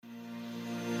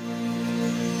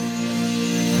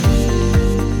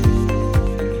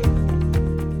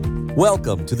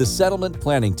Welcome to the Settlement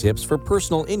Planning Tips for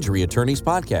Personal Injury Attorneys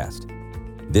podcast.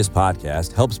 This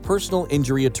podcast helps personal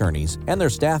injury attorneys and their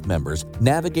staff members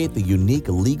navigate the unique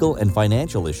legal and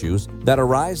financial issues that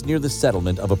arise near the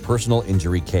settlement of a personal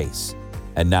injury case.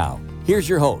 And now, here's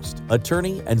your host,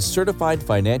 attorney and certified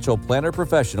financial planner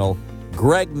professional,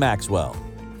 Greg Maxwell.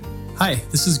 Hi,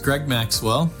 this is Greg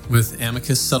Maxwell with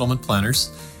Amicus Settlement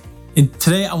Planners. And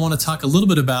today I want to talk a little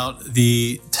bit about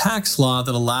the tax law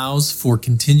that allows for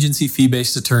contingency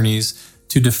fee-based attorneys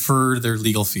to defer their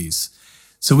legal fees.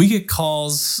 So we get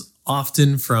calls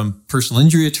often from personal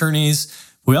injury attorneys.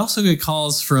 We also get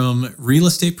calls from real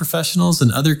estate professionals and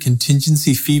other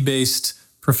contingency fee-based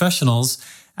professionals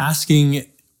asking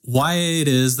why it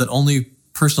is that only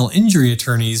personal injury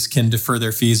attorneys can defer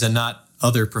their fees and not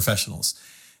other professionals.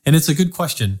 And it's a good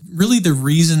question. Really, the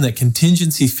reason that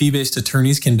contingency fee-based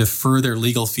attorneys can defer their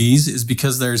legal fees is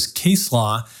because there's case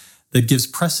law that gives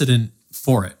precedent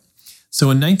for it. So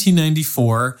in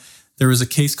 1994, there was a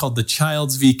case called the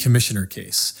Childs v. Commissioner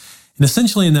case. And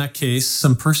essentially in that case,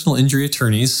 some personal injury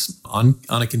attorneys on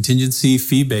a contingency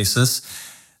fee basis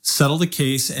settled a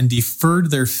case and deferred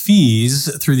their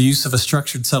fees through the use of a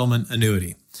structured settlement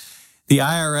annuity. The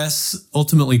IRS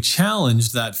ultimately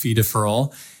challenged that fee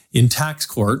deferral in tax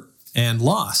court and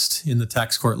lost in the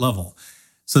tax court level.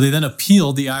 So they then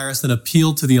appealed, the IRS then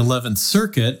appealed to the 11th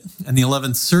Circuit, and the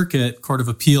 11th Circuit Court of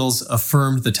Appeals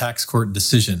affirmed the tax court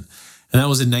decision. And that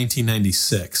was in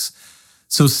 1996.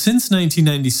 So since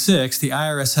 1996, the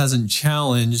IRS hasn't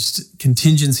challenged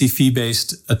contingency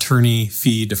fee-based attorney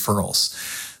fee deferrals.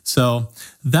 So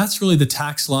that's really the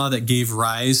tax law that gave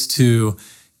rise to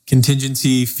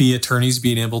contingency fee attorneys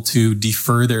being able to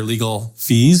defer their legal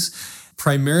fees.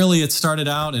 Primarily, it started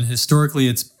out, and historically,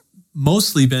 it's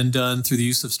mostly been done through the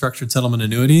use of structured settlement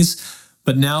annuities.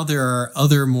 But now there are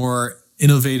other more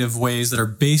innovative ways that are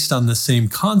based on the same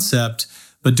concept,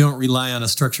 but don't rely on a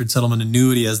structured settlement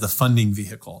annuity as the funding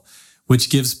vehicle, which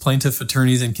gives plaintiff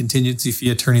attorneys and contingency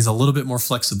fee attorneys a little bit more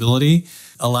flexibility,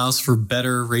 allows for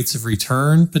better rates of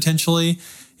return potentially,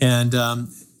 and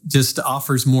just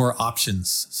offers more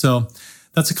options. So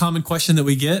that's a common question that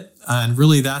we get. And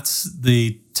really that's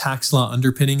the tax law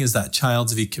underpinning is that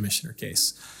Childs v. Commissioner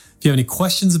case. If you have any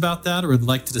questions about that or would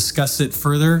like to discuss it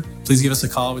further, please give us a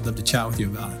call. We'd love to chat with you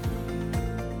about it.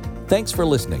 Thanks for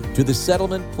listening to the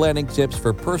Settlement Planning Tips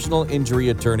for Personal Injury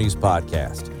Attorneys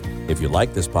podcast. If you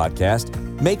like this podcast,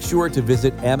 make sure to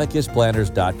visit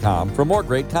amicusplanners.com for more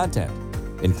great content,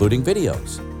 including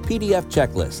videos, PDF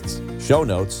checklists, show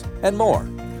notes, and more.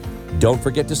 Don't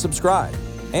forget to subscribe,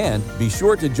 and be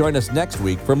sure to join us next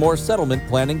week for more settlement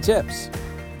planning tips.